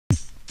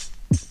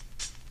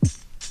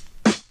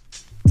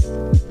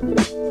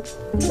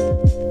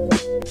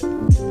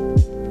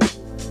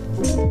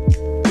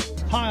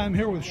Hi, I'm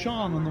here with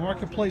Sean on the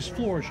marketplace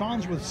floor.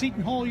 Sean's with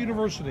Seton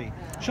University.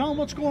 Sean,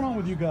 what's going on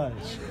with you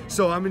guys?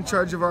 So I'm in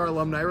charge of our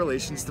alumni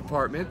relations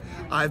department.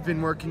 I've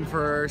been working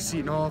for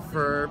Seton Hall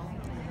for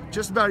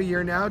just about a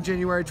year now.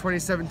 January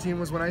 2017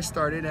 was when I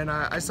started, and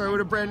I started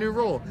with a brand new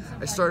role.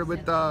 I started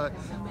with,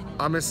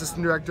 I'm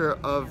assistant director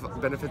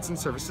of benefits and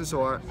services,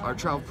 so our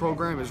travel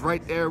program is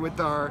right there with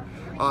our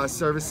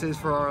services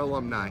for our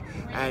alumni.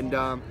 And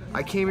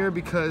I came here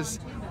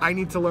because I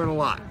need to learn a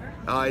lot.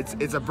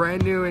 It's a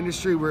brand new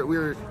industry.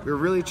 We're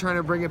really trying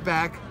to bring it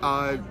back.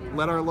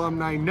 Let our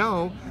alumni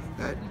know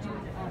that,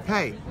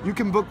 hey, you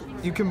can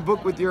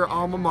book with your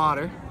alma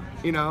mater,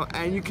 you know,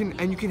 and you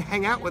can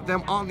hang out with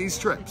them on these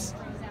trips.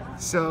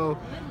 So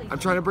I'm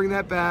trying to bring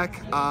that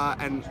back,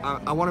 and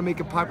I want to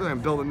make it popular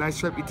and build a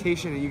nice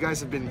reputation. And you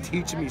guys have been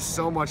teaching me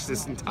so much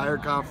this entire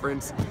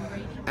conference,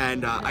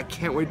 and I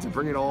can't wait to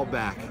bring it all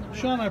back.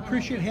 Sean, I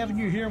appreciate having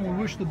you here, and we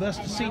wish the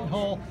best to Seton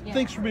Hall.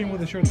 Thanks for being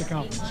with us here at the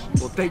conference.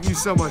 Well, thank you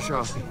so much,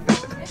 Sean.